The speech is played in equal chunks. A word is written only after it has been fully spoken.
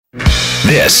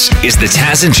This is the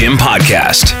Taz and Jim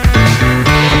podcast.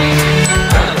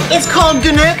 It's called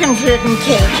Genurkenflügen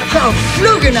cake. So,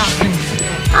 Flügenacken.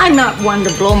 I'm not one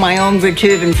to blow my own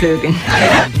Beethovenflügen.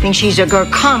 I think she's a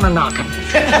Gurkanakken.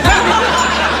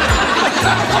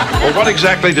 Well, what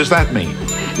exactly does that mean?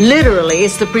 Literally,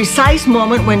 it's the precise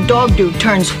moment when Dog Dude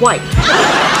turns white.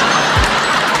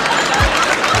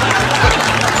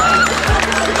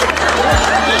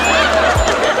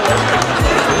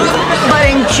 But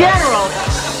in general,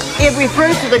 it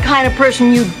refers to the kind of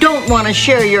person you don't want to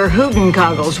share your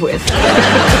Hootenkoggles with.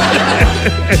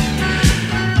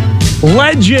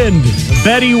 Legend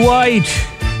Betty White.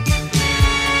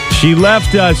 She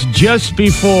left us just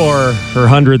before her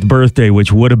 100th birthday,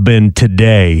 which would have been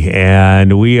today.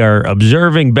 And we are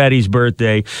observing Betty's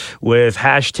birthday with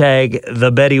hashtag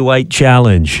the Betty White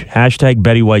Challenge. Hashtag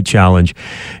Betty White Challenge.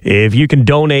 If you can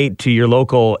donate to your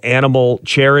local animal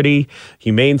charity,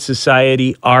 Humane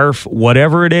Society, ARF,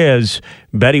 whatever it is,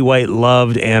 Betty White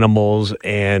loved animals,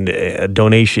 and a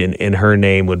donation in her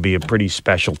name would be a pretty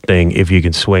special thing if you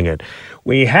can swing it.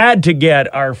 We had to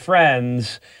get our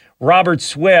friends Robert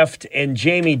Swift and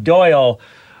Jamie Doyle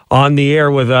on the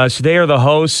air with us. They are the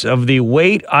hosts of the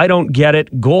Wait, I Don't Get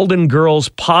It Golden Girls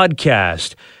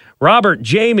podcast. Robert,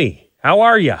 Jamie, how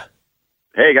are you?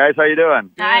 Hey, guys. How you doing?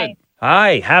 Hi.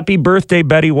 Hi. Happy birthday,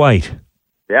 Betty White.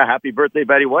 Yeah, happy birthday,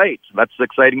 Betty White. That's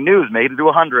exciting news. Made it to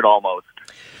 100 almost.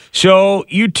 So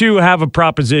you two have a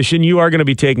proposition. You are going to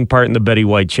be taking part in the Betty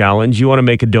White Challenge. You want to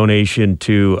make a donation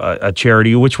to a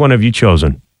charity. Which one have you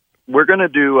chosen? We're going to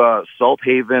do Salt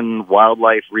Haven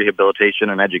Wildlife Rehabilitation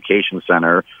and Education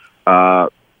Center.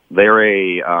 They're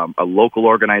a local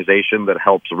organization that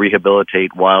helps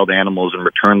rehabilitate wild animals and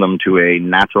return them to a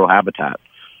natural habitat.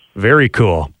 Very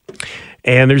cool.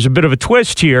 And there's a bit of a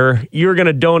twist here. You're going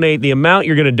to donate. The amount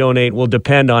you're going to donate will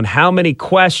depend on how many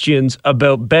questions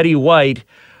about Betty White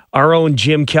our own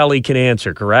Jim Kelly can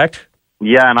answer, correct?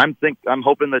 Yeah, and I'm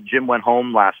hoping that Jim went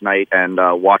home last night and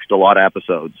watched a lot of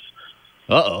episodes.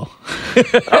 Uh-oh.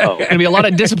 Going to be a lot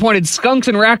of disappointed skunks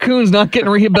and raccoons not getting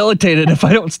rehabilitated if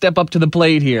I don't step up to the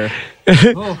plate here.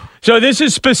 So this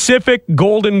is specific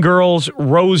Golden Girls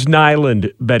Rose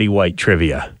Nyland Betty White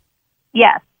trivia.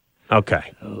 Yes.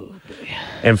 Okay.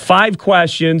 And 5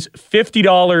 questions,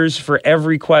 $50 for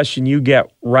every question you get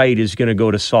right is going to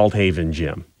go to Salt Haven,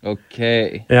 Jim.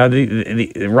 Okay. Now,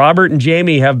 the Robert and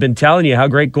Jamie have been telling you how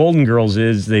great Golden Girls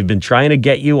is. They've been trying to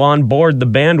get you on board the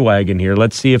bandwagon here.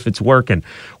 Let's see if it's working.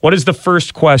 What is the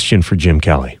first question for Jim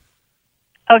Kelly?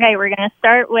 Okay, we're going to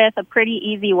start with a pretty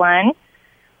easy one.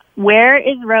 Where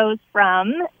is Rose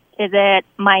from? Is it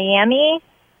Miami,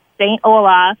 St.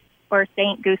 Olaf, or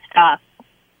St. Gustav?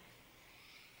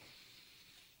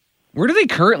 Where do they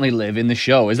currently live in the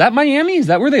show? Is that Miami? Is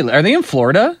that where they live? Are they in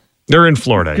Florida? They're in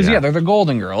Florida. Because, yeah, they're the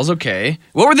Golden Girls. Okay.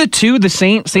 What were the two? The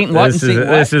Saint what?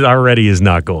 This is already is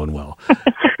not going well.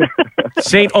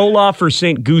 St. Olaf or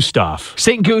St. Gustav?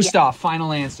 St. Gustav,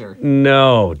 final answer.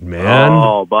 No, man.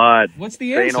 Oh, bud. What's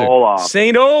the answer? St. Olaf.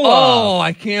 St. Olaf. Oh,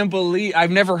 I can't believe...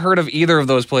 I've never heard of either of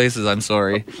those places. I'm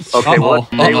sorry. Okay, well, let's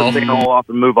stay with St. Olaf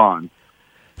and move on.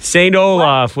 St.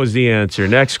 Olaf was the answer.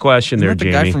 Next question there, Isn't that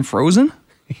the Jamie. guy from Frozen?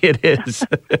 It is.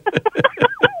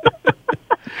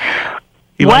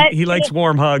 He likes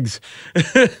warm hugs.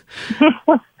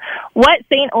 What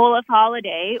St. Olaf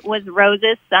holiday was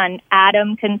Rose's son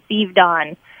Adam conceived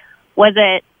on? Was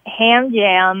it Ham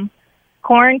Jam,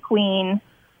 Corn Queen,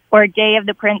 or Day of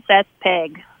the Princess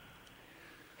Pig?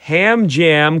 Ham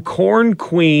Jam, Corn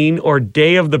Queen, or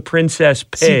Day of the Princess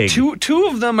Pig? See, two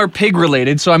of them are pig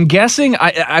related, so I'm guessing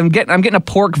I'm getting a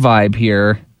pork vibe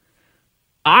here.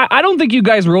 I don't think you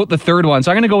guys wrote the third one,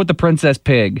 so I'm going to go with the Princess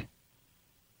Pig.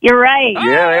 You're right.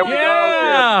 Yeah, there we go.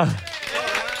 Yeah.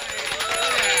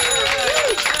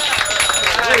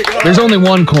 There's only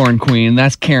one Corn Queen,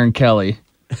 that's Karen Kelly.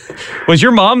 Was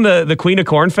your mom the Queen of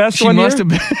Cornfest She one must year?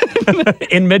 have been.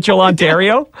 In Mitchell,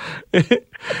 Ontario?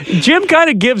 Jim kind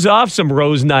of gives off some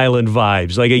Rose Nyland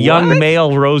vibes, like a young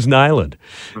male Rose Nyland.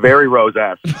 Very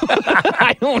Rose-esque.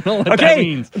 I don't know what that Okay,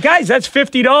 means. guys, that's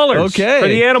 $50 Okay. for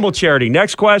the animal charity.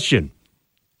 Next question.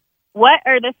 What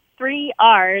are the 3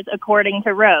 R's according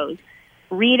to Rose?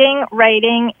 Reading,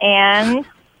 writing, and...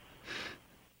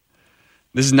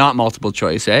 This is not multiple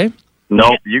choice, eh?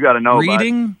 Nope, you got to know.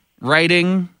 Reading,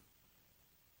 writing.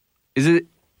 Is it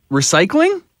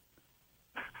recycling?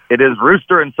 It is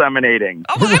rooster inseminating.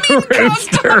 Oh,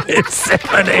 Rooster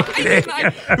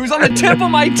inseminating. It was on the tip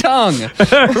of my tongue.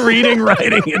 Reading,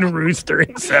 writing, and rooster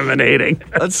inseminating.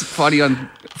 That's funny on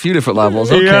a few different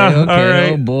levels. Okay, Yeah, okay. all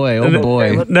right. Oh boy, oh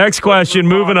boy. Next question,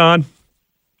 moving on.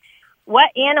 What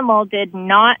animal did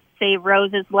not save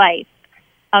Rose's life?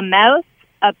 A mouse,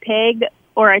 a pig,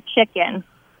 or a chicken?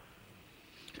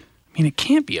 I mean, it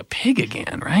can't be a pig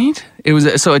again, right? It was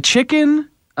a chicken,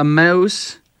 a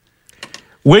mouse.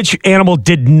 Which animal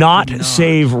did not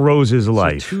save Rose's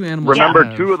life? Two animals.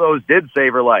 Remember, two of those did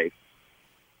save her life.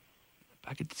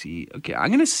 I could see. Okay,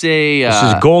 I'm gonna say. This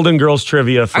is Golden Girls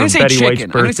trivia for I'm gonna say Betty chicken.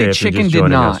 White's birthday. I'm gonna say if you're chicken just did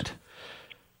joining not. us.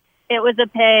 It was a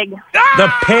pig.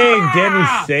 The pig didn't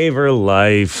save her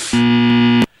life.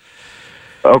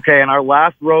 Okay, and our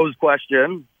last Rose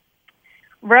question.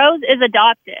 Rose is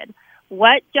adopted.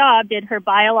 What job did her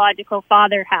biological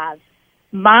father have?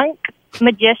 Monk,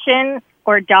 magician,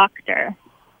 or doctor?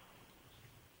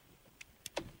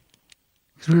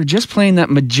 We were just playing that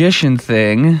magician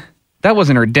thing. That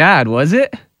wasn't her dad, was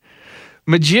it?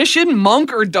 Magician,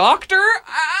 monk, or doctor?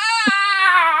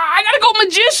 I gotta go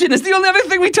magician. It's the only other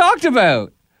thing we talked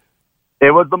about.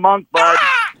 It was the monk, bud.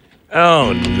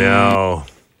 Oh, no.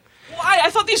 I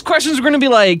thought these questions were gonna be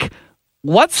like,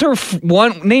 what's her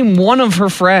name one of her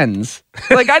friends?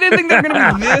 Like, I didn't think they were going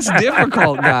to be this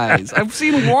difficult, guys. I've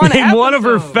seen one Name one of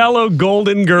her fellow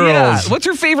Golden Girls. Yeah. What's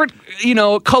her favorite,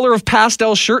 color of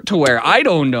pastel shirt to wear? I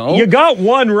don't know. You got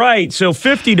one right. So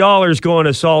 $50 going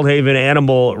to Salthaven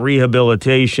Animal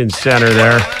Rehabilitation Center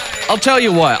there. I'll tell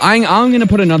you what. I'm going to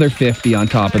put another 50 on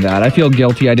top of that. I feel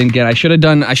guilty. I didn't get. I should have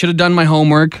done my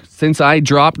homework. Since I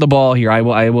dropped the ball here, I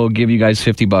will give you guys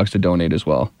 $50 to donate as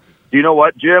well. You know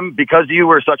what, Jim? Because you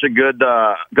were such a good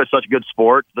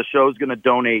sport, the show's going to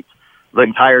donate the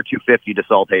entire $250 to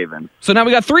Salthaven. So now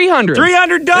we got $300.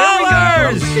 $300.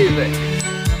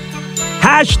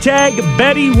 Hashtag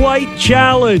Betty White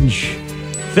Challenge.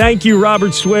 Thank you,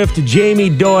 Robert Swift, Jamie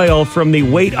Doyle from the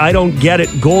Wait, I Don't Get It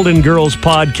Golden Girls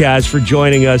podcast for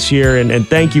joining us here. And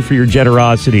thank you for your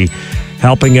generosity,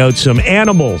 helping out some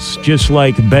animals just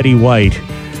like Betty White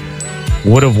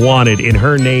would have wanted in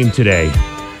her name today.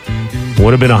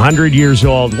 Would have been 100 years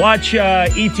old. Watch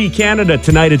E.T. Canada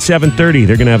tonight at 7:30.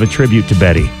 They're going to have a tribute to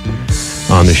Betty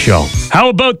on the show. How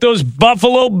about those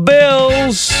Buffalo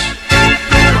Bills?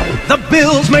 The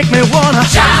Bills make me wanna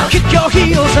shout, kick your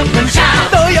heels up and shout,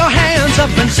 throw your hands up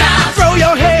and shout, throw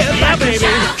your head back, baby.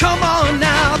 Come on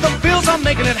now, the Bills are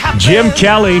making it happen. Jim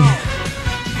Kelly,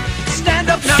 stand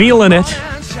up now, feeling it.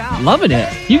 Loving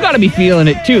it. You got to be feeling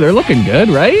it too. They're looking good,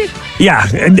 right? Yeah,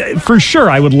 and for sure,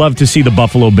 I would love to see the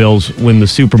Buffalo Bills win the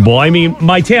Super Bowl. I mean,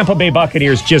 my Tampa Bay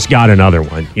Buccaneers just got another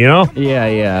one, you know?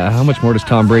 Yeah. How much more does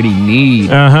Tom Brady need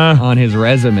on his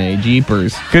resume?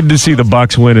 Jeepers. Good to see the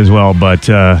Bucs win as well, but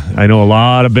I know a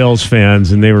lot of Bills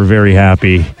fans, and they were very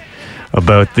happy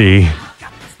about the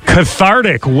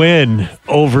cathartic win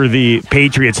over the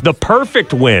Patriots. The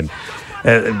perfect win.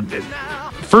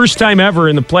 First time ever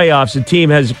in the playoffs, a team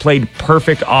has played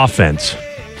perfect offense.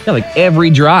 Yeah, like every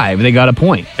drive, they got a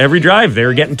point. Every drive, they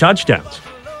were getting touchdowns.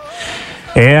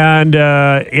 And,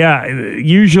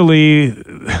 usually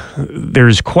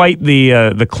there's quite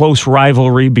the close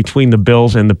rivalry between the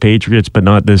Bills and the Patriots, but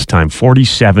not this time.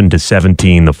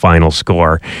 47-17, the final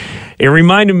score. It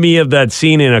reminded me of that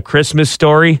scene in A Christmas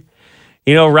Story.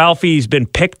 You know, Ralphie's been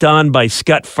picked on by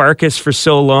Scut Farkus for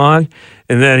so long,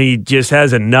 and then he just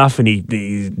has enough, and he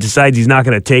decides he's not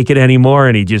going to take it anymore,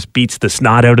 and he just beats the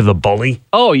snot out of the bully.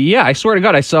 Oh, yeah. I swear to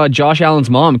God, I saw Josh Allen's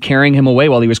mom carrying him away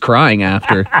while he was crying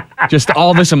after. Just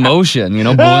all this emotion,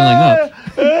 boiling up.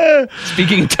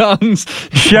 Speaking in tongues.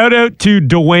 Shout out to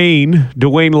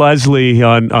Dwayne Leslie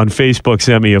on Facebook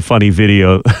sent me a funny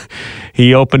video.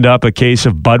 He opened up a case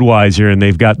of Budweiser, and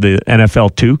they've got the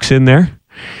NFL toques in there.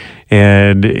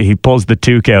 And he pulls the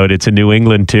toque out. It's a New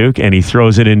England toque, and he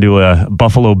throws it into a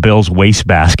Buffalo Bills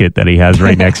wastebasket that he has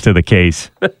right next to the case.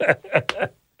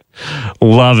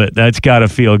 Love it. That's got to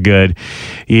feel good.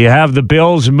 You have the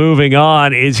Bills moving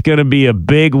on. It's going to be a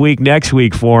big week next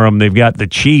week for them. They've got the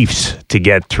Chiefs to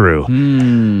get through.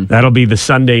 That'll be the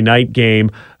Sunday night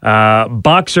game.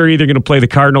 Bucks are either going to play the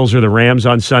Cardinals or the Rams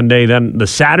on Sunday. Then the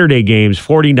Saturday games,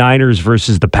 49ers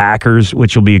versus the Packers,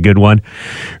 which will be a good one.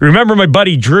 Remember my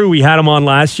buddy Drew, we had him on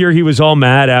last year. He was all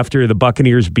mad after the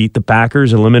Buccaneers beat the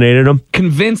Packers, eliminated them.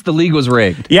 Convinced the league was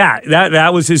rigged. Yeah,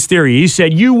 that was his theory. He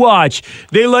said, you watch.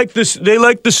 They like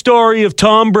the story of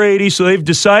Tom Brady, so they've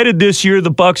decided this year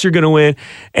the Bucs are going to win.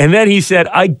 And then he said,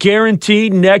 I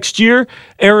guarantee next year,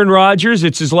 Aaron Rodgers,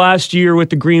 it's his last year with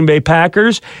the Green Bay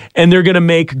Packers, and they're going to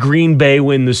make Green Bay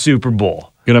win the Super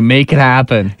Bowl. Gonna make it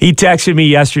happen. He texted me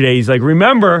yesterday. He's like,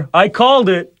 remember, I called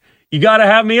it. You got to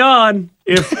have me on.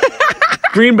 If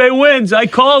Green Bay wins, I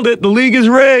called it. The league is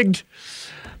rigged.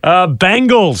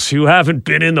 Bengals, who haven't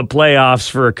been in the playoffs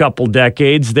for a couple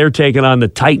decades, they're taking on the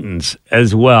Titans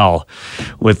as well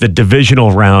with the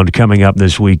divisional round coming up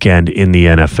this weekend in the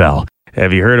NFL.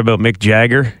 Have you heard about Mick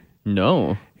Jagger?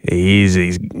 No.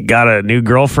 He's got a new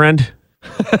girlfriend.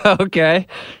 Okay.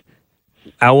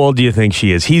 How old do you think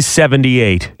she is? He's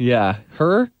 78. Yeah.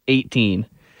 Her, 18.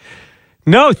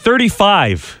 No,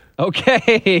 35.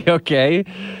 Okay.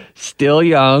 Still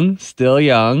young,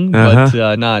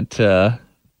 but not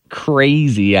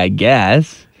crazy, I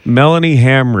guess. Melanie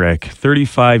Hamrick,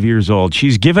 35 years old.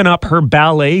 She's given up her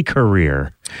ballet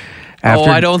career.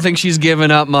 I don't think she's given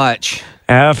up much.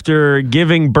 After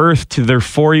giving birth to their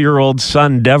 4-year-old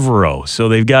son, Devereaux. So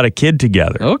they've got a kid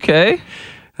together. Okay.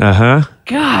 Uh-huh.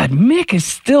 God, Mick is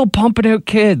still pumping out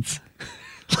kids.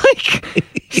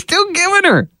 Still giving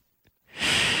her.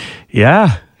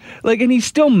 Yeah. And he's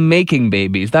still making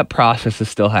babies. That process is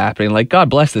still happening. God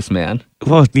bless this man.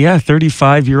 Well, yeah,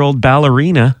 35-year-old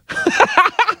ballerina.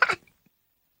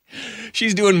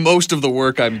 She's doing most of the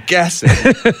work, I'm guessing.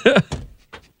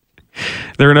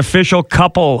 They're an official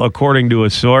couple, according to a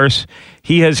source.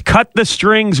 He has cut the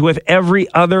strings with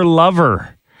every other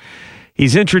lover.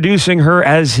 He's introducing her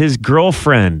as his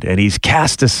girlfriend, and he's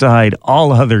cast aside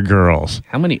all other girls.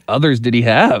 How many others did he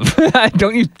have?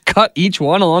 Don't you cut each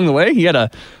one along the way? He had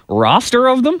a roster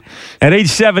of them? At age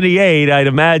 78, I'd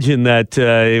imagine that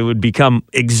it would become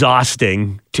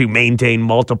exhausting to maintain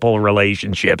multiple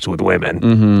relationships with women.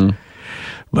 Mm-hmm.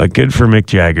 But good for Mick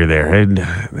Jagger there. And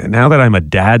now that I'm a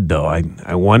dad, though,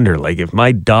 I wonder, if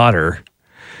my daughter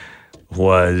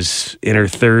was in her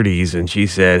 30s and she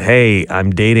said, hey, I'm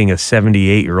dating a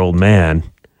 78-year-old man,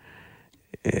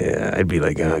 I'd be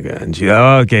like, oh, God. And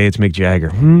okay, it's Mick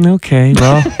Jagger. Okay,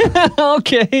 well.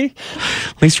 Okay.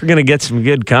 At least we're going to get some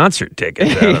good concert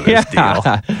tickets out of this deal.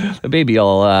 The baby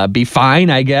will be fine,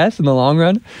 I guess, in the long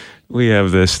run. We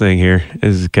have this thing here.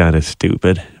 This is kind of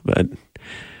stupid, but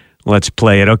let's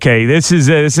play it. Okay, this is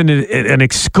an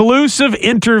exclusive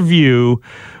interview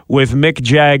with Mick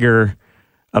Jagger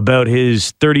about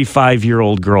his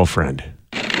 35-year-old girlfriend.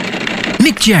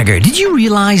 Mick Jagger, did you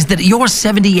realize that you're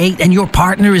 78 and your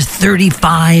partner is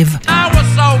 35? I was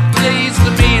so pleased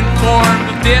to be informed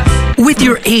of this. With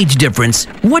your age difference,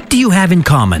 what do you have in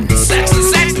common? Sex.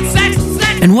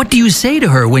 And what do you say to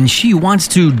her when she wants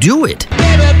to do it?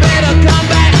 Baby, better come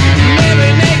back,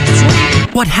 maybe next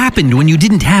week. What happened when you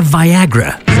didn't have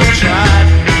Viagra?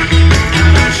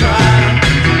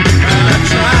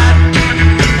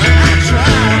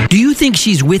 Do you think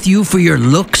she's with you for your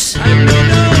looks?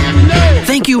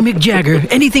 Thank you, Mick Jagger.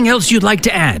 Anything else you'd like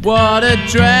to add? What a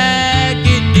drag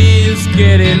it is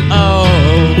getting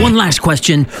old. One last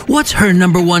question. What's her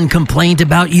number one complaint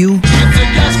about you?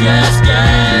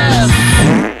 Yes.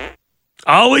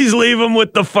 Always leave him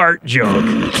with the fart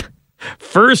joke.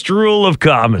 First rule of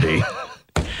comedy.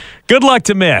 Good luck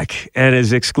to Mick and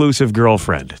his exclusive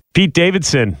girlfriend. Pete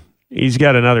Davidson, he's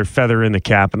got another feather in the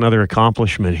cap, another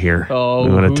accomplishment here. Oh, I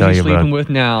want to who's tell he you sleeping about. with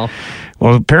now?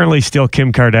 Well, apparently still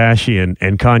Kim Kardashian,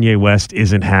 and Kanye West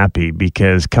isn't happy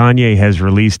because Kanye has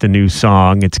released a new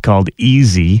song. It's called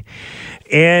Easy,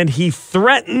 and he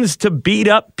threatens to beat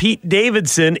up Pete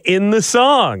Davidson in the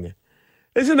song.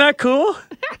 Isn't that cool?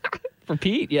 For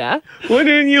Pete, yeah.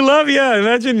 Wouldn't you love? Yeah,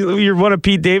 imagine you're one of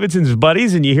Pete Davidson's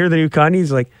buddies and you hear the new Kanye.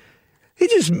 He's like, he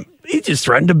just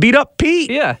threatened to beat up Pete.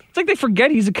 Yeah, it's like they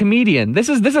forget he's a comedian. This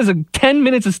is a 10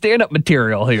 minutes of stand-up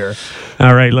material here.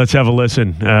 All right, let's have a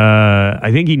listen.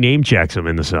 I think he name checks him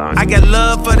in the song. I got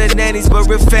love for the nannies, but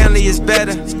real family is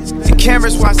better. The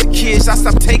cameras watch the kids, I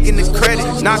stopped taking the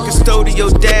credit. Not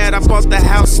custodial dad, I bought the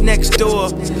house next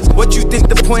door. What you think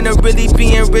the point of really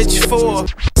being rich for?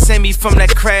 Save me from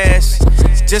that crash,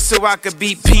 just so I could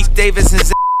beat Pete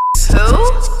Davidson's ass.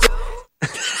 Who?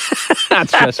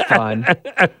 That's just fun.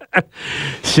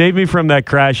 Save me from that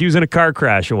crash. He was in a car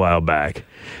crash a while back.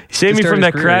 Save me from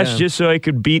that crash just so I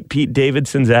could beat Pete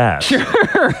Davidson's ass.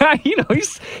 Sure.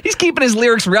 He's keeping his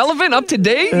lyrics relevant, up to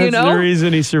date, That's the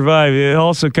reason he survived. It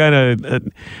also kind of,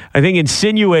 I think,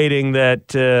 insinuating that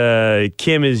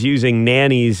Kim is using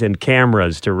nannies and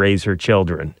cameras to raise her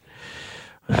children.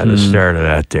 At the start of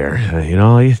that there.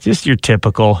 Just your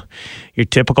typical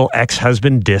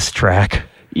ex-husband diss track.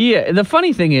 Yeah, the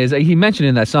funny thing is, he mentioned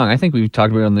in that song, I think we've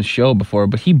talked about it on the show before,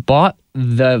 but he bought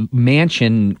the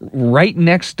mansion right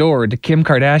next door to Kim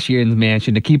Kardashian's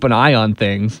mansion to keep an eye on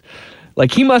things.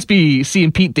 Like, he must be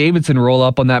seeing Pete Davidson roll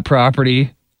up on that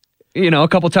property, a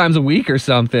couple times a week or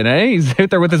something, eh? He's out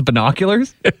there with his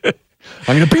binoculars.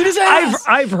 I'm going to beat his ass.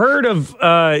 I've heard of,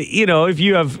 if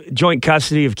you have joint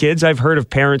custody of kids, I've heard of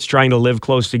parents trying to live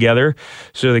close together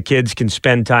so the kids can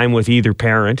spend time with either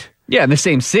parent. Yeah, in the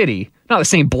same city. Not the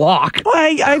same block. Well,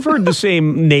 I've heard the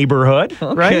same neighborhood,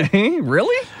 right?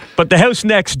 Really? But the house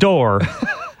next door,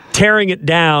 tearing it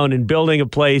down and building a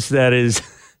place that is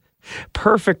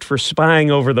Perfect for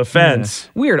spying over the fence.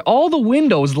 Yeah. Weird. All the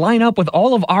windows line up with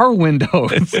all of our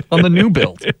windows on the new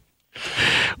build.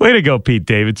 Way to go, Pete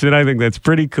Davidson. I think that's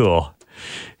pretty cool.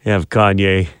 You have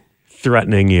Kanye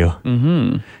threatening you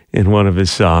in one of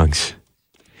his songs.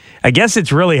 I guess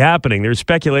it's really happening. There's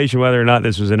speculation whether or not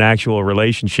this was an actual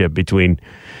relationship between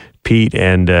Pete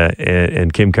and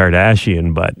Kim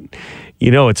Kardashian, but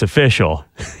it's official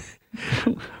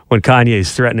when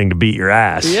Kanye's threatening to beat your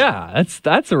ass. Yeah,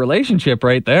 that's a relationship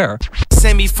right there.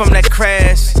 Send me from that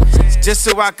crash just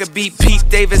so I could beat Pete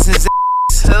Davidson's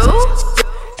ass. Who?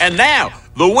 And now,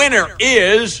 the winner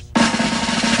is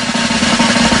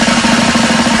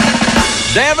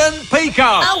Devin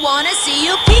Peacock. I want to see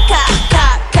you peacock.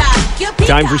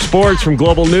 Time for sports from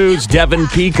Global News. Devin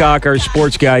Peacock, our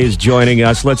sports guy, is joining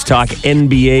us. Let's talk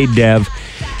NBA, Dev.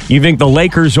 You think the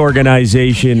Lakers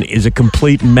organization is a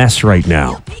complete mess right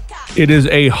now? It is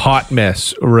a hot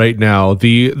mess right now.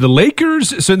 The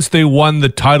Lakers, since they won the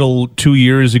title 2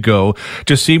 years ago,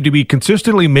 just seem to be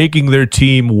consistently making their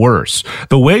team worse.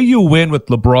 The way you win with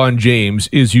LeBron James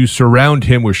is you surround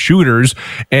him with shooters,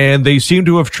 and they seem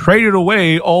to have traded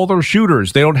away all their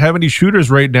shooters. They don't have any shooters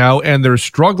right now, and they're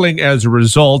struggling as a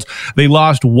result. They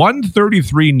lost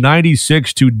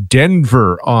 133-96 to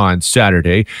Denver on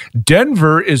Saturday.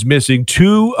 Denver is missing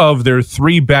 2 of their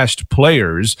 3 best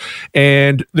players,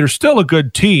 and they're still a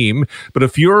good team, but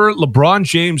if you're LeBron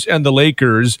James and the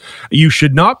Lakers, you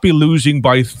should not be losing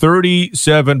by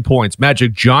 37 points.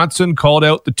 Magic Johnson called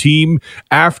out the team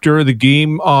after the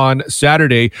game on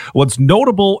Saturday. What's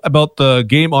notable about the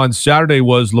game on Saturday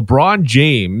was LeBron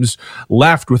James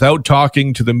left without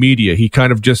talking to the media. He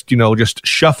kind of just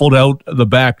shuffled out the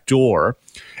back door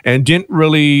and didn't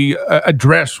really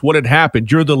address what had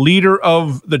happened. You're the leader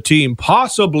of the team,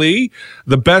 possibly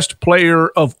the best player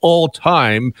of all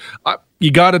time.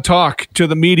 You got to talk to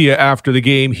the media after the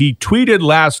game. He tweeted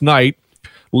last night,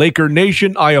 "Laker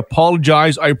Nation, I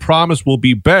apologize. I promise we'll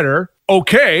be better."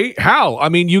 Okay, how? I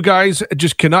mean, you guys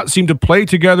just cannot seem to play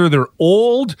together. They're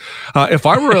old. If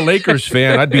I were a Lakers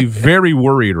fan, I'd be very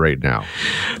worried right now.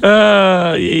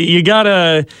 You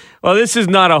gotta... Well, this is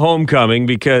not a homecoming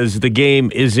because the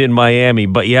game is in Miami,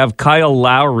 but you have Kyle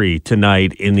Lowry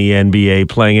tonight in the NBA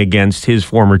playing against his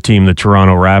former team, the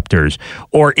Toronto Raptors.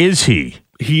 Or is he?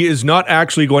 He is not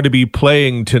actually going to be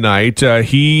playing tonight.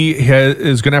 He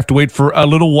is going to have to wait for a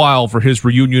little while for his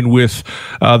reunion with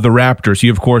the Raptors. He,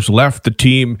 of course, left the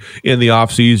team in the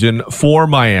offseason for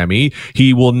Miami.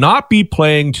 He will not be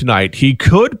playing tonight. He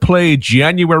could play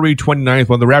January 29th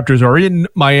when the Raptors are in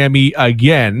Miami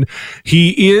again.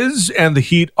 He is, and the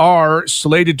Heat are,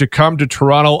 slated to come to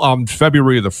Toronto on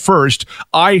February the 1st.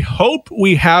 I hope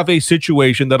we have a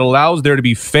situation that allows there to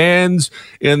be fans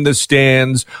in the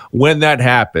stands when that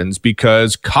happens,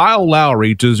 because Kyle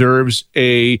Lowry deserves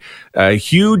a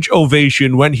huge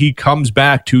ovation when he comes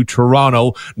back to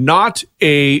Toronto, not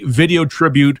a video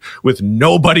tribute with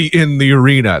nobody in the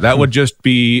arena. That would just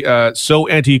be so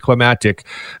anticlimactic.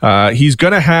 He's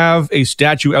going to have a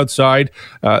statue outside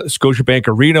Scotiabank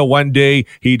Arena one day.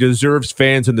 He deserves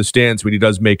fans in the stands when he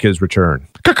does make his return.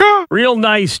 Real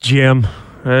nice, Jim.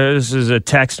 This is a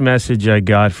text message I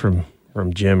got from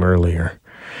Jim earlier.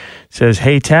 Says,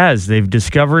 "Hey, Taz, they've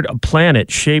discovered a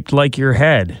planet shaped like your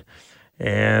head."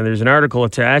 And there's an article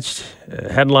attached.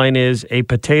 Headline is, "A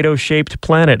potato-shaped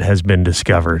planet has been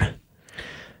discovered."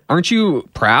 Aren't you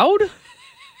proud?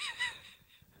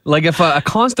 Like if a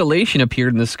constellation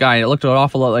appeared in the sky and it looked an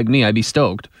awful lot like me, I'd be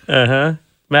stoked. Uh-huh.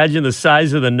 Imagine the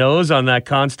size of the nose on that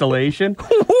constellation.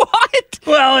 What?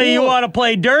 Well, you want to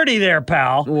play dirty there,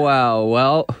 pal. Wow,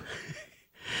 well.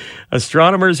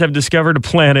 Astronomers have discovered a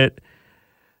planet,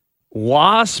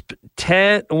 WASP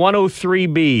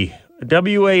 103b.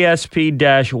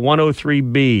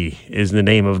 WASP-103b is the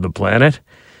name of the planet.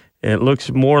 It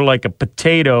looks more like a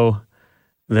potato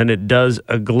than it does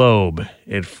a globe.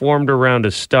 It formed around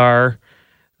a star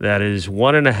that is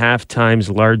 1.5 times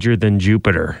larger than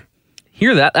Jupiter.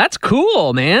 Hear that? That's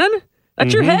cool, man.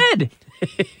 That's your head.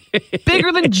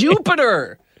 Bigger than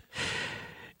Jupiter.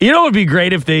 You know, it would be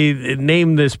great if they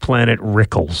named this planet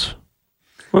Rickles.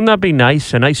 Wouldn't that be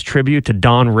nice? A nice tribute to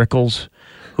Don Rickles,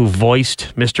 who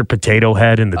voiced Mr. Potato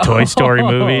Head in the Toy Story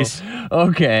movies.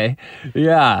 Okay,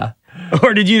 yeah.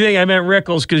 Or did you think I meant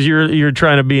Rickles because you're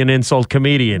trying to be an insult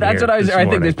comedian? That's what I was. I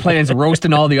think this planet's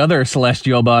roasting all the other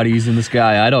celestial bodies in the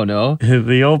sky. I don't know.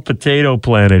 The old potato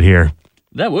planet here.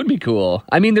 That would be cool.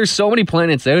 I mean, there's so many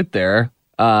planets out there.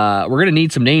 We're gonna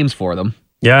need some names for them.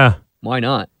 Yeah. Why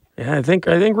not? Yeah, I think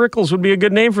Rickles would be a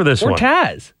good name for this one. Or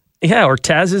Taz. Yeah, or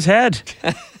Taz's head.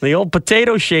 The old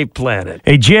potato-shaped planet.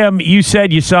 Hey, Jim, you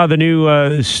said you saw the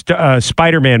new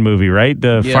Spider-Man movie, right?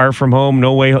 The Far From Home,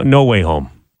 No Way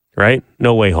Home, right?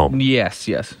 No Way Home. Yes.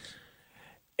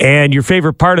 And your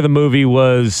favorite part of the movie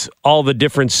was all the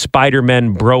different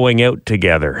Spider-Men broing out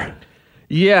together.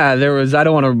 Yeah, there was, I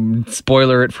don't want to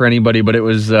spoiler it for anybody, but it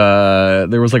was,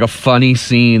 there was like a funny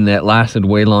scene that lasted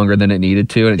way longer than it needed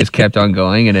to, and it just kept on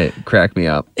going, and it cracked me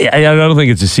up. Yeah, I don't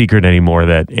think it's a secret anymore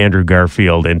that Andrew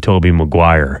Garfield and Tobey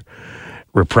Maguire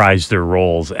reprise their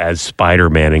roles as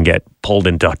Spider-Man and get pulled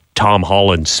into Tom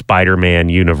Holland's Spider-Man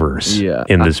universe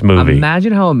in this movie.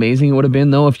 Imagine how amazing it would have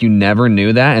been, though, if you never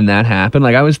knew that and that happened.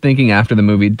 Like, I was thinking after the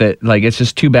movie that, like, it's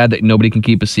just too bad that nobody can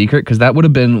keep a secret, because that would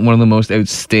have been one of the most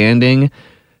outstanding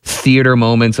theater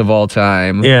moments of all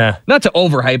time. Yeah. Not to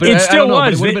overhype it. It still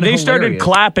was. They started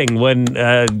clapping when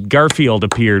Garfield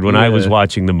appeared when I was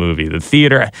watching the movie. The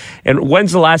theater. And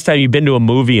when's the last time you've been to a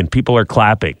movie and people are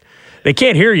clapping? They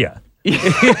can't hear you. You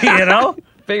know?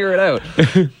 Figure it out.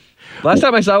 Last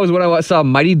time I saw it was when I saw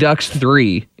Mighty Ducks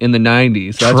 3 in the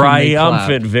 90s. That's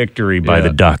triumphant victory by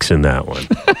the Ducks in that one.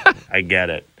 I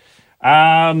get it.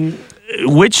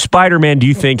 Which Spider-Man do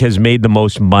you think has made the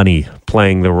most money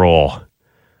playing the role?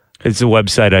 It's a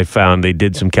website I found. They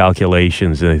did some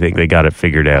calculations, and I think they got it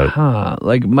figured out.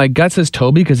 Like, my gut says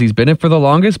Toby because he's been it for the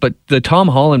longest, but the Tom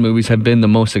Holland movies have been the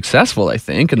most successful, I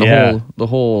think, and the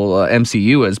whole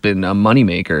MCU has been a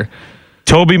moneymaker.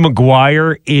 Tobey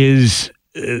Maguire is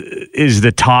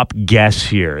the top guess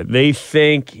here. They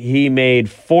think he made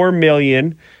 $4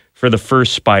 million for the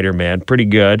first Spider-Man. Pretty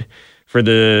good. For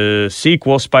the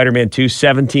sequel, Spider-Man 2,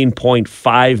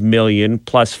 $17.5 million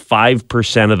plus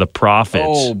 5% of the profits.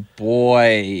 Oh,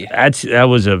 boy. That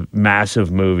was a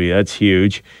massive movie. That's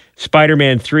huge.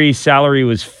 Spider-Man 3 salary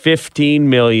was $15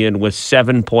 million with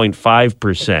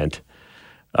 7.5%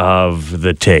 of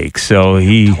the take. So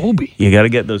you got to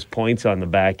get those points on the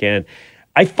back end.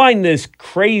 I find this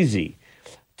crazy.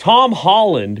 Tom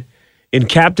Holland in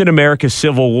Captain America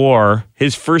Civil War,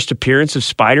 his first appearance of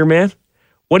Spider-Man,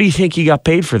 what do you think he got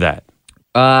paid for that?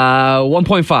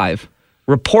 1.5.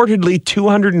 Reportedly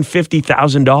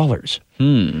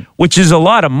 $250,000, which is a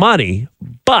lot of money,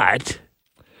 but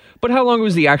how long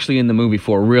was he actually in the movie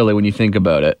for, really, when you think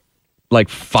about it? Like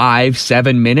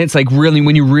 5-7 minutes? Like, really,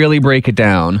 when you really break it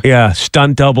down. Yeah,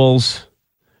 stunt doubles,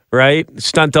 right?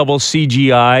 Stunt doubles,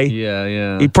 CGI.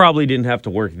 Yeah. He probably didn't have to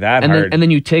work that hard. And then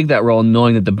you take that role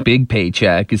knowing that the big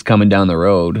paycheck is coming down the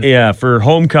road. Yeah, for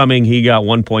Homecoming, he got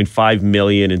 $1.5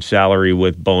 million in salary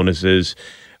with bonuses.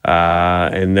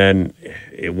 And then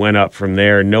it went up from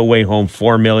there. No Way Home,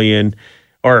 $4 million.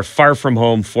 Or Far From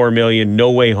Home, $4 million.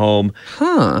 No Way Home.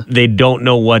 They don't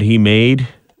know what he made.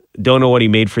 Don't know what he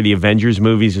made for the Avengers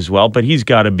movies as well, but he's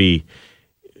got to be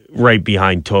right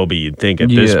behind Toby, you'd think, at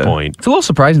this point. It's a little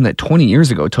surprising that 20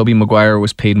 years ago, Tobey Maguire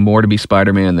was paid more to be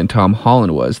Spider-Man than Tom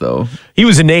Holland was, though. He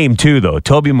was a name, too, though.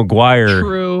 Tobey Maguire,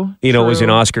 True. Was in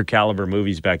Oscar-caliber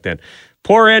movies back then.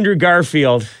 Poor Andrew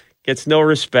Garfield gets no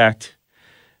respect.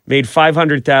 Made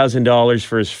 $500,000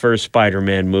 for his first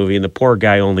Spider-Man movie, and the poor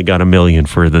guy only got $1 million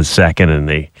for the second, and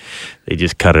they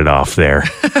just cut it off there.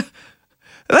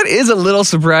 That is a little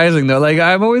surprising, though. Like,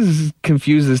 I'm always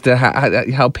confused as to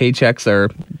how paychecks are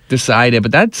decided,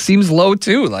 but that seems low,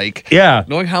 too. Like,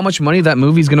 knowing how much money that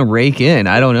movie's going to rake in,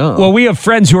 I don't know. Well, we have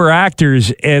friends who are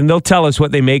actors, and they'll tell us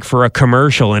what they make for a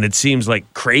commercial, and it seems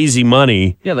like crazy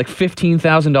money. Yeah, like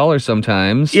 $15,000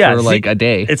 sometimes for, like, a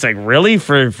day. It's like, really?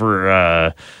 For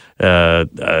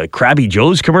Krabby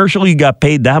Joe's commercial, you got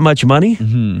paid that much money?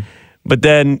 Mm-hmm. But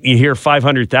then you hear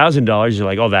 $500,000, you're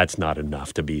like, oh, that's not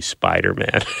enough to be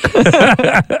Spider-Man.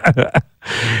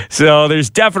 So there's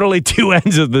definitely two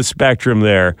ends of the spectrum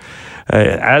there.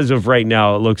 As of right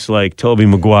now, it looks like Tobey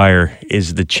Maguire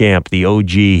is the champ, the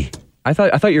OG. I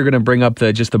thought you were going to bring up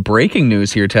the breaking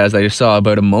news here, Taz. I just saw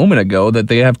about a moment ago that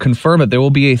they have confirmed that there will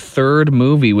be a third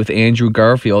movie with Andrew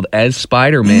Garfield as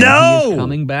Spider-Man. No! He is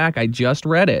coming back. I just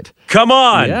read it. Come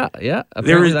on! Yeah.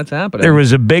 Apparently that's happening. There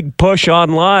was a big push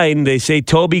online. They say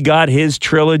Tobey got his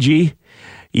trilogy.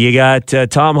 You got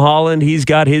Tom Holland. He's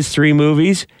got his 3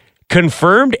 movies.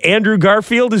 Confirmed Andrew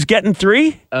Garfield is getting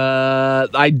 3?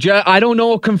 I don't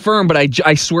know confirmed, but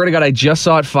I swear to God, I just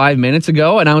saw it 5 minutes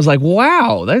ago, and I was like,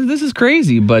 wow, this is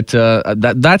crazy. But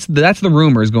that's the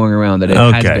rumors going around that it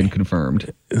has been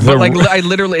confirmed. But like,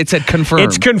 it said confirmed.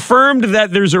 It's confirmed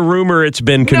that there's a rumor it's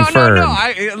been confirmed.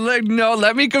 No,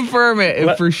 let me confirm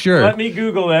it for sure. Let me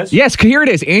Google this. Yes, here it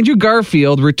is. Andrew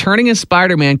Garfield returning as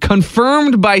Spider-Man,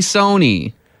 confirmed by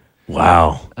Sony.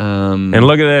 Wow. And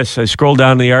look at this. I scrolled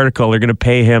down the article. They're going to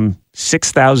pay him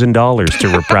 $6,000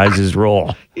 to reprise his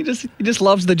role. He just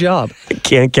loves the job.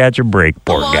 Can't catch a break,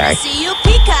 poor guy. See you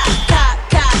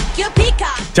peacock, you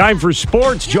peacock. Time for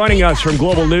sports. Joining us from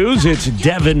Global News, it's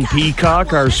Devin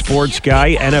Peacock, our sports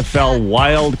guy. NFL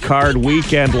Wild Card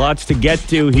Weekend. Lots to get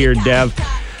to here, Dev.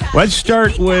 Let's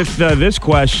start with this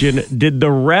question. Did the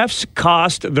refs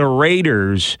cost the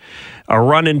Raiders a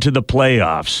run into the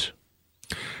playoffs?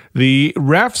 The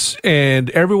refs and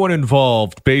everyone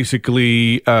involved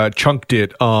basically chunked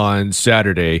it on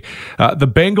Saturday. The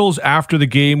Bengals, after the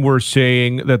game, were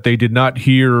saying that they did not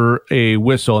hear a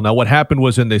whistle. Now, what happened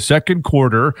was in the second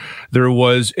quarter, there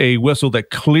was a whistle that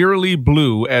clearly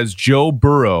blew as Joe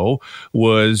Burrow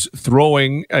was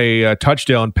throwing a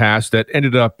touchdown pass that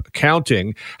ended up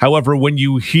counting. However, when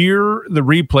you hear the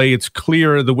replay, it's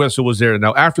clear the whistle was there.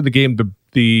 Now, after the game,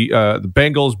 the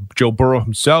Bengals, Joe Burrow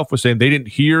himself was saying they didn't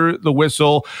hear the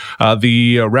whistle.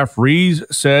 The referees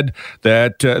said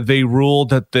that they ruled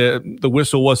that the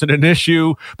whistle wasn't an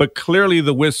issue, but clearly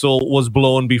the whistle was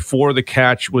blown before the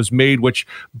catch was made, which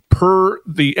per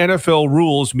the NFL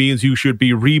rules means you should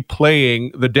be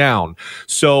replaying the down.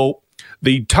 So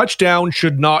the touchdown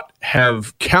should not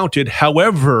have counted.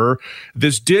 However,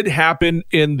 this did happen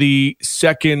in the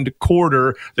second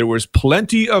quarter. There was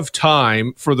plenty of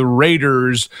time for the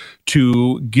Raiders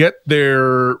to get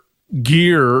their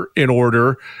gear in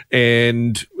order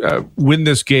and win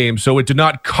this game. So it did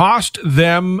not cost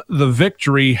them the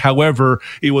victory. However,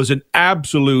 it was an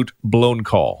absolute blown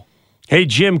call. Hey,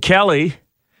 Jim Kelly.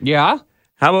 Yeah?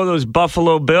 How about those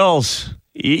Buffalo Bills?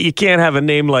 You can't have a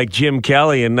name like Jim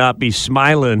Kelly and not be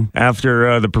smiling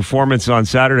after the performance on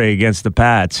Saturday against the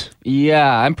Pats.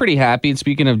 Yeah, I'm pretty happy. And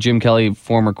speaking of Jim Kelly,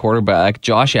 former quarterback,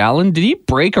 Josh Allen, did he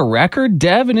break a record,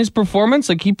 Dev, in his performance?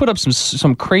 Like, he put up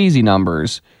some crazy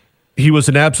numbers. He was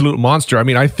an absolute monster. I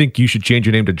mean, I think you should change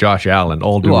your name to Josh Allen.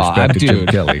 All due respect to Jim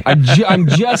Kelly. I'm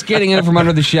just getting in from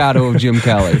under the shadow of Jim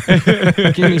Kelly.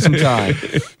 Give me some time.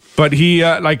 But he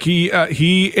did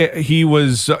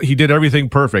everything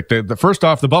perfect. The first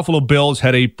off, the Buffalo Bills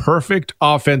had a perfect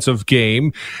offensive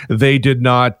game. They did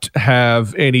not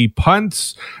have any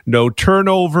punts, no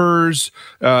turnovers,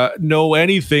 no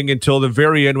anything until the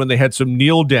very end when they had some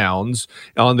kneel downs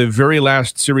on the very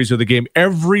last series of the game.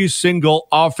 Every single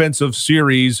offensive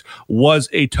series was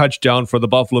a touchdown for the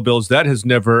Buffalo Bills. That has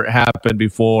never happened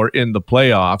before in the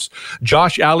playoffs.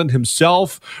 Josh Allen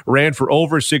himself ran for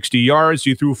over 60 yards.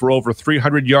 He threw for over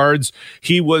 300 yards.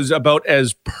 He was about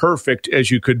as perfect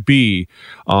as you could be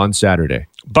on Saturday.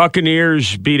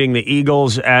 Buccaneers beating the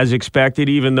Eagles as expected,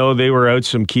 even though they were out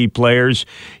some key players.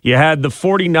 You had the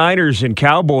 49ers and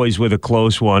Cowboys with a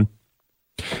close one.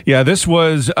 Yeah, this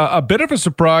was a bit of a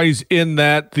surprise in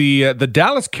that the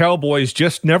Dallas Cowboys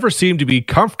just never seemed to be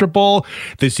comfortable.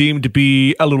 They seemed to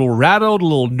be a little rattled, a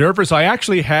little nervous. I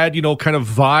actually had, kind of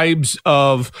vibes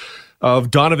of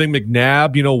Donovan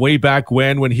McNabb, way back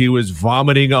when he was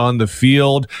vomiting on the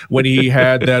field, when he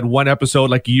had that one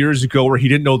episode like years ago where he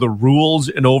didn't know the rules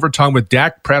in overtime with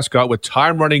Dak Prescott with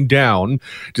time running down,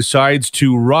 decides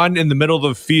to run in the middle of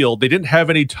the field. They didn't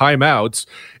have any timeouts,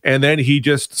 and then he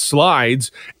just slides,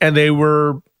 and they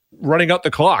were running out the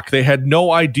clock. They had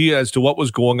no idea as to what was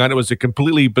going on. It was a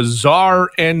completely bizarre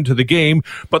end to the game,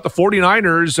 but the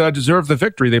 49ers deserved the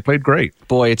victory. They played great.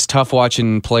 Boy, it's tough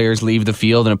watching players leave the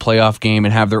field in a playoff game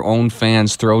and have their own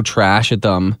fans throw trash at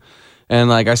them.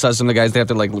 And I saw some of the guys, they have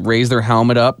to raise their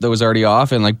helmet up that was already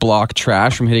off and block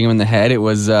trash from hitting them in the head. It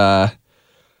was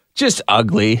just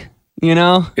ugly,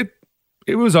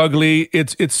 It was ugly.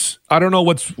 It's I don't know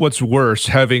what's worse,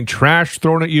 having trash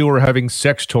thrown at you or having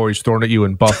sex toys thrown at you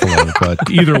in Buffalo. But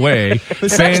either way,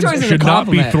 fans should not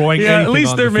be throwing anything. At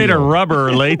least they're made of rubber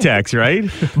or latex, right?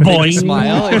 Boing.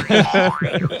 Smile.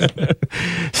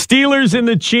 Steelers and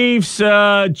the Chiefs.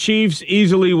 Chiefs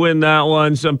easily win that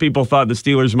one. Some people thought the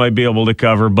Steelers might be able to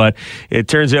cover, but it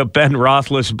turns out Ben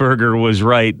Roethlisberger was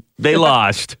right. They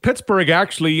lost. Pittsburgh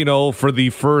actually, for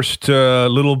the first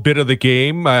little bit of the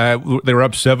game, they were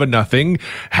up 7-0.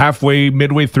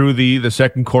 Midway through the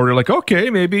second quarter, okay,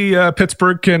 maybe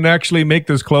Pittsburgh can actually make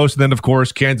this close. And then, of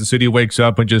course, Kansas City wakes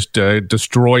up and just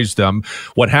destroys them.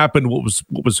 What happened? What was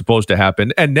supposed to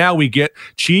happen? And now we get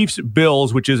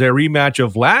Chiefs-Bills, which is a rematch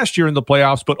of last year in the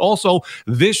playoffs, but also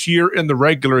this year in the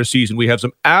regular season. We have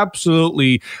some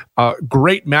absolutely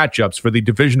great matchups for the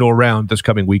divisional round this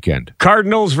coming weekend.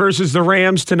 Cardinals versus the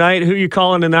Rams tonight. Who you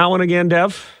calling in that one again,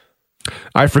 Dev?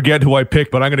 I forget who I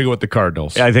picked, but I'm going to go with the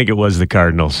Cardinals. I think it was the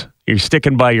Cardinals. You're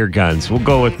sticking by your guns. We'll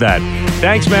go with that.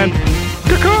 Thanks, man.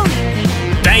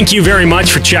 Thank Thank you very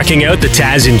much for checking out the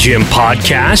Taz and Jim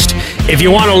podcast. If you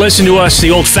want to listen to us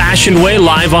the old-fashioned way,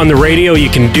 live on the radio,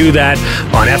 you can do that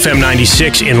on FM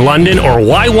 96 in London or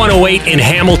Y108 in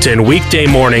Hamilton, weekday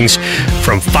mornings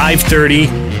from 5:30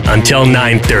 until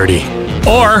 9:30.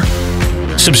 Or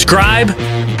subscribe,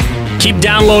 keep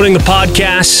downloading the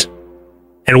podcasts,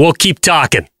 and we'll keep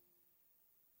talking.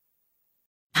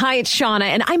 Hi, it's Shauna,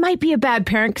 and I might be a bad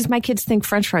parent because my kids think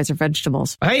French fries are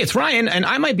vegetables. Hey, it's Ryan, and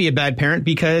I might be a bad parent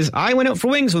because I went out for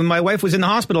wings when my wife was in the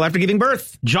hospital after giving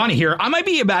birth. Johnny here. I might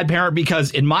be a bad parent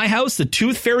because in my house, the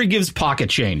tooth fairy gives pocket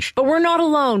change. But we're not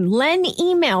alone. Len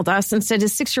emailed us and said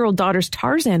his 6-year-old daughter's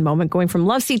Tarzan moment going from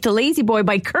love seat to lazy boy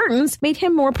by curtains made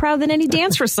him more proud than any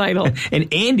dance recital.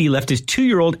 And Andy left his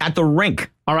 2-year-old at the rink.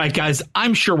 All right, guys,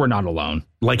 I'm sure we're not alone.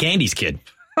 Like Andy's kid.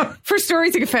 For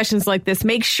stories and confessions like this,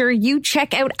 make sure you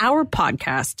check out our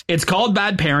podcast. It's called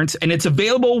Bad Parents, and it's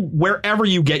available wherever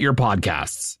you get your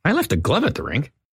podcasts. I left a glove at the rink.